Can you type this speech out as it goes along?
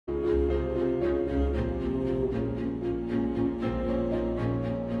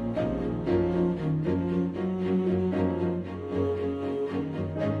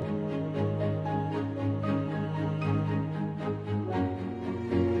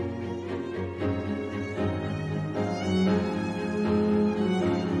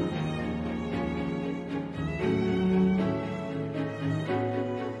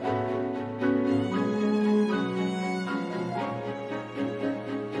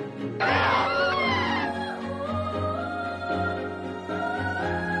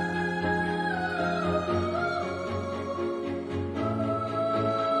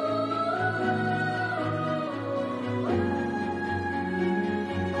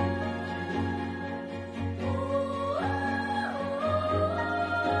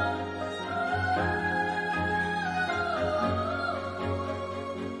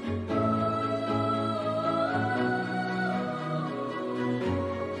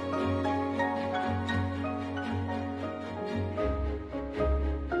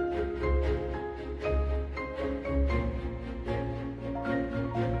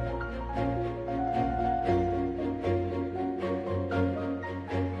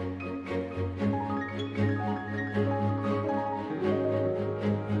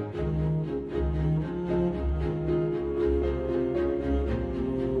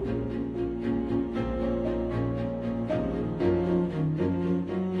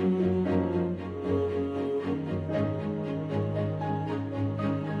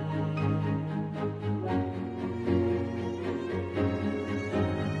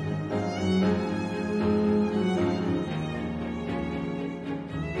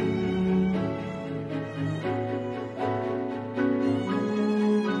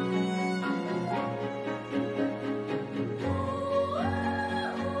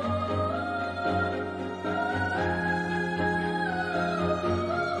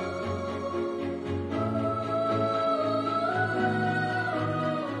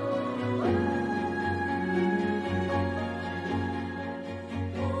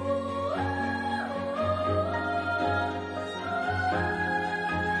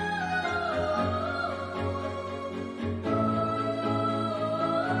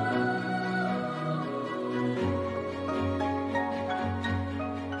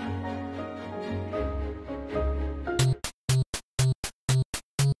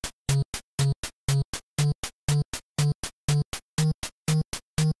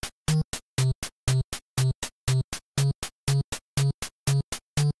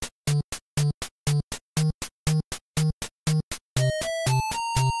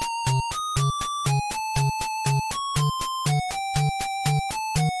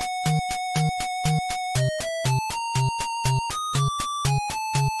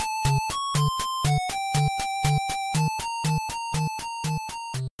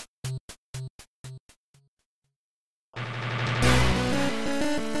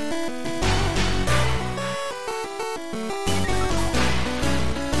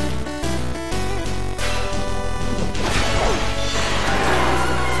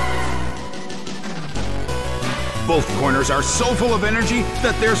Both corners are so full of energy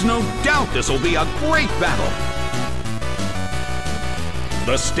that there's no doubt this will be a great battle.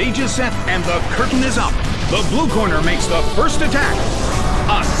 The stage is set and the curtain is up. The blue corner makes the first attack.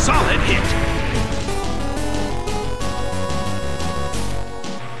 A solid hit.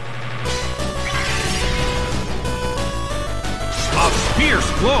 A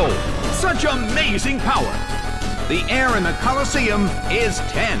fierce blow. Such amazing power. The air in the Colosseum is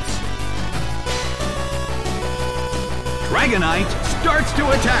tense. Dragonite starts to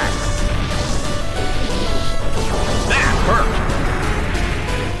attack. That hurt.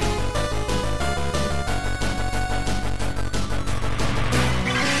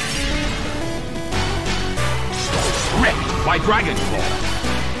 Ripped by Dragon Claw.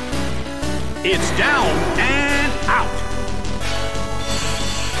 It's down and out.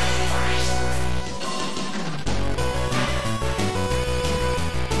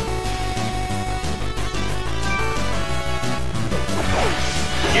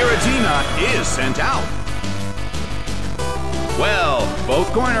 Giratina is sent out. Well,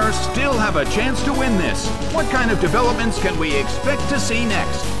 both corners still have a chance to win this. What kind of developments can we expect to see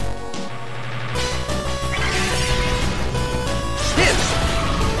next? Hit!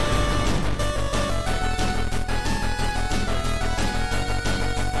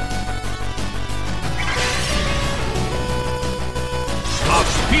 A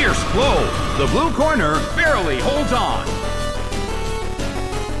fierce blow. The blue corner barely holds on.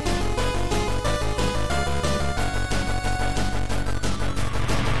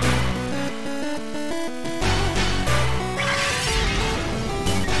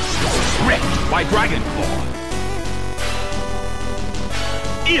 By Dragon Claw.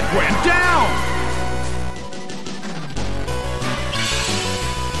 It went down!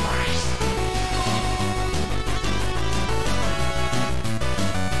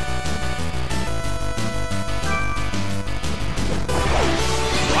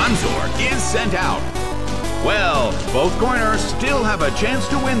 Bronzor is sent out. Well, both corners still have a chance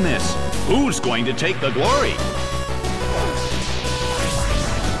to win this. Who's going to take the glory?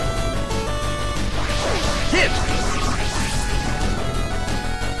 Hit!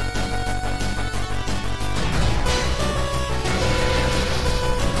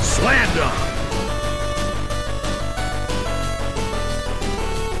 Slam dunk!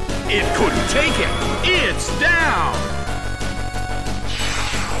 It couldn't take it! It's down!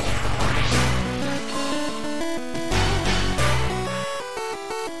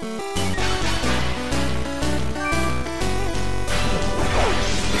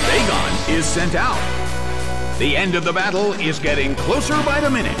 Bagon is sent out. The end of the battle is getting closer by the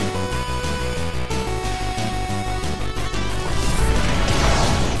minute.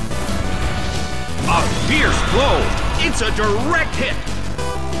 A fierce blow. It's a direct hit.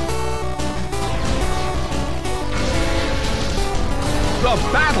 The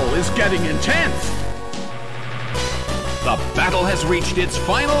battle is getting intense. The battle has reached its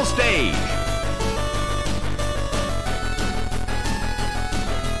final stage.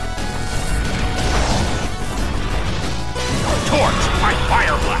 Torch by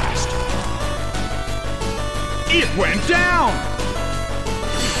Fire Blast. It went down.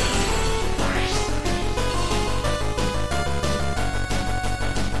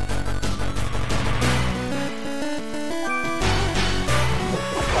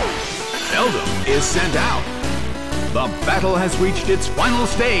 Beldum is sent out. The battle has reached its final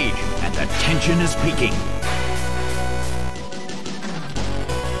stage, and the tension is peaking.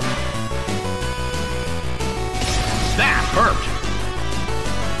 That hurt.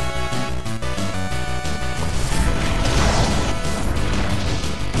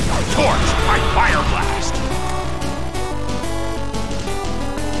 Torch by Fire Blast.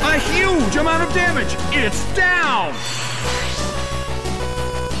 A huge amount of damage. It's down.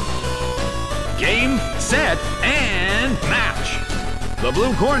 Game, set, and match. The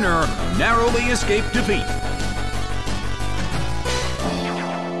blue corner narrowly escaped defeat.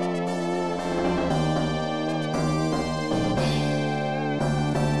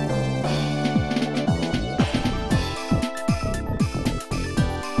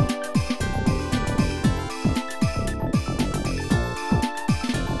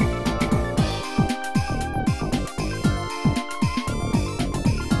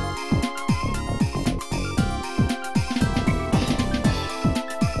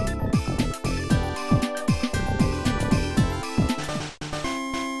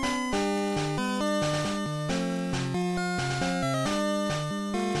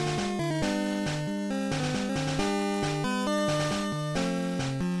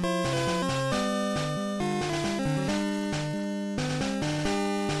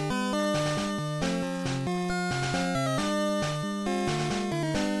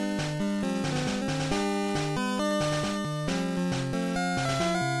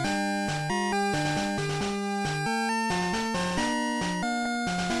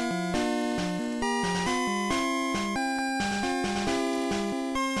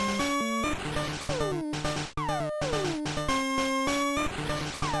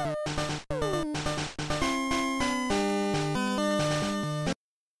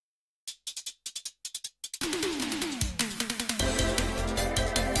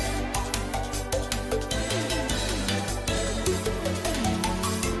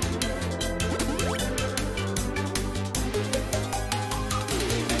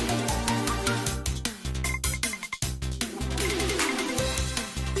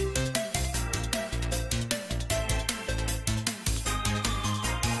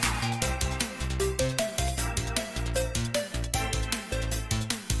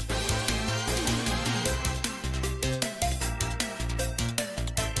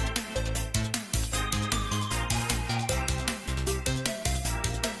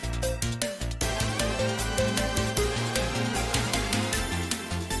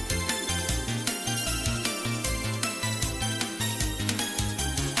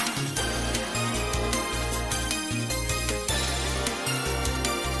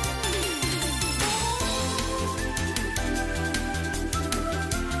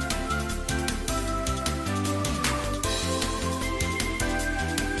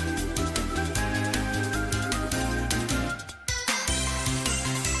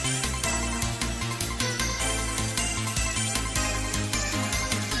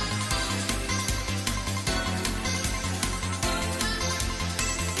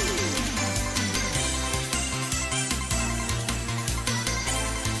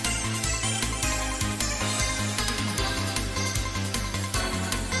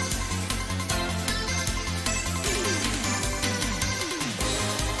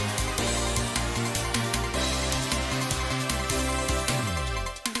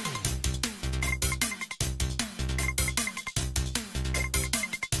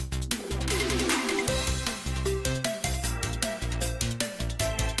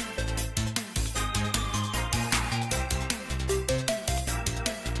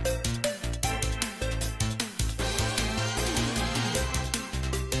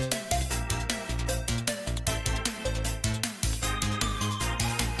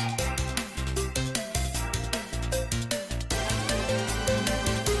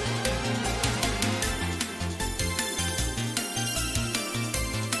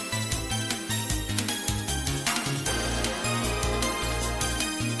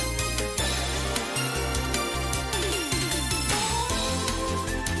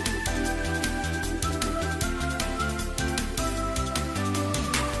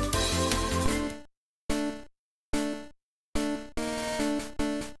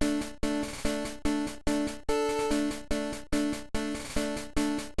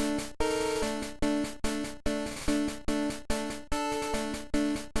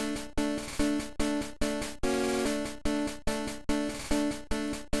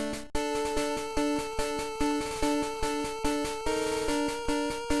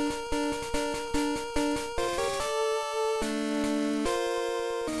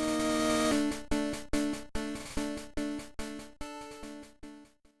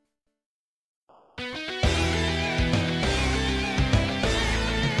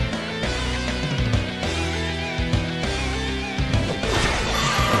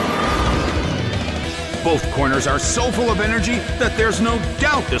 Both corners are so full of energy that there's no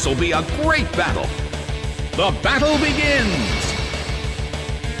doubt this will be a great battle. The battle begins!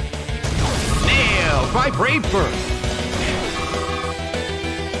 Nailed by Brave Bird.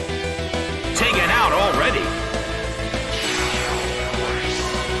 Taken out already.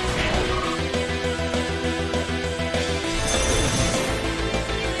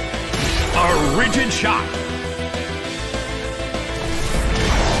 A rigid shot.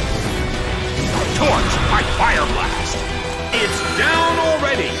 Torch by Fire Blast. It's down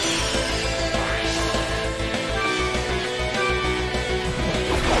already.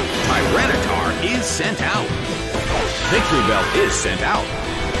 Tyranitar is sent out. Victreebel is sent out.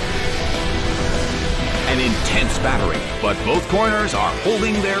 An intense battery, but both corners are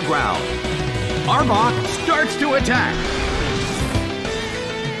holding their ground. Arbok starts to attack.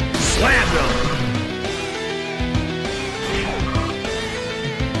 Slammed him.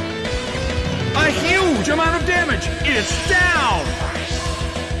 A huge amount of damage. It's down.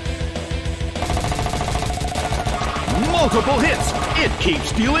 Multiple hits. It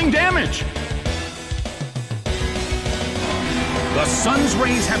keeps dealing damage. The sun's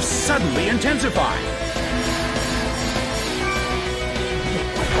rays have suddenly intensified.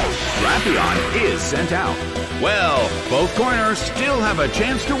 Drapion is sent out. Well, both corners still have a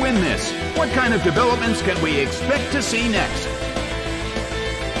chance to win this. What kind of developments can we expect to see next?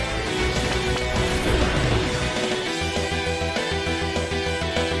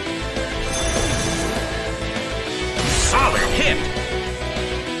 Solid hit!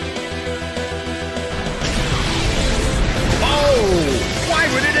 Oh! Why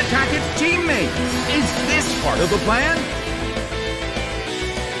would it attack its teammate? Is this part of the plan?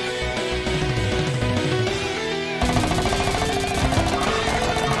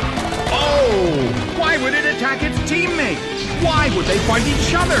 Why would it attack its teammate? Why would they fight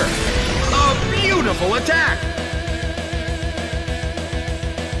each other? A beautiful attack!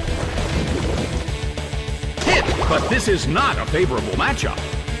 Hit, but this is not a favorable matchup.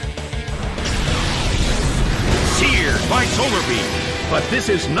 Seared by Solar Beam, but this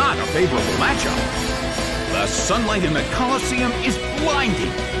is not a favorable matchup. The sunlight in the Colosseum is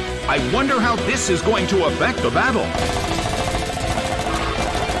blinding. I wonder how this is going to affect the battle.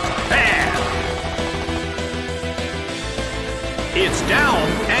 It's down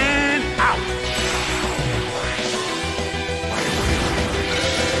and out.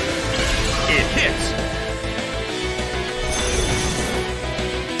 It hits.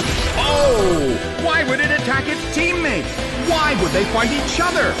 Oh! Why would it attack its teammate? Why would they fight each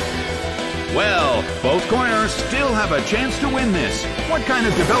other? Well, both corners still have a chance to win this. What kind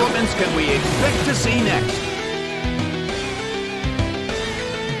of developments can we expect to see next?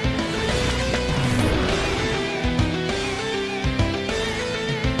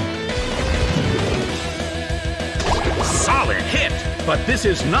 Hit, but this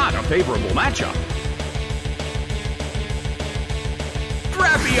is not a favorable matchup.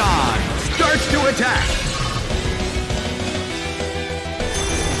 Drapion starts to attack.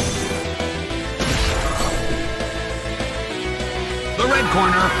 The red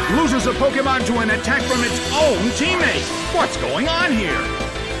corner loses a Pokémon to an attack from its own teammate. What's going on here?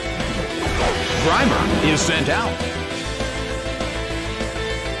 Grimer is sent out.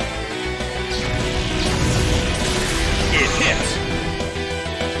 It hits.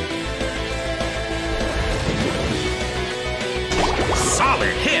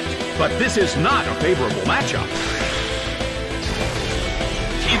 Solid hit, but this is not a favorable matchup.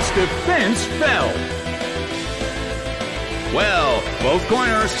 Its defense fell. Well, both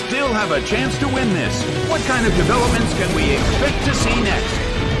corners still have a chance to win this. What kind of developments can we expect to see next?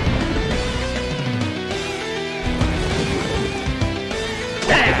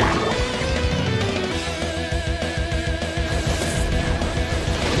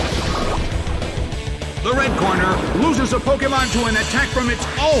 The red corner loses a Pokémon to an attack from its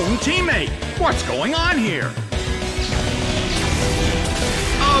own teammate. What's going on here?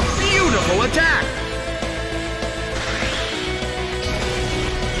 A beautiful attack!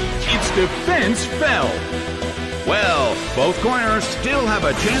 Its defense fell. Well, both corners still have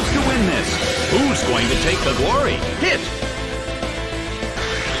a chance to win this. Who's going to take the glory? Hit!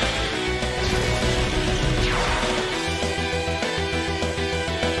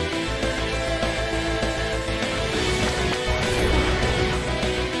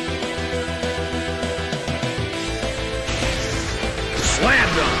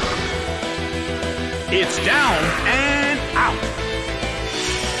 Slammed him. It's down and out.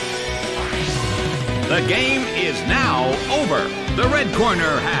 The game is now over. The red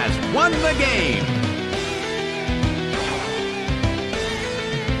corner has won the game.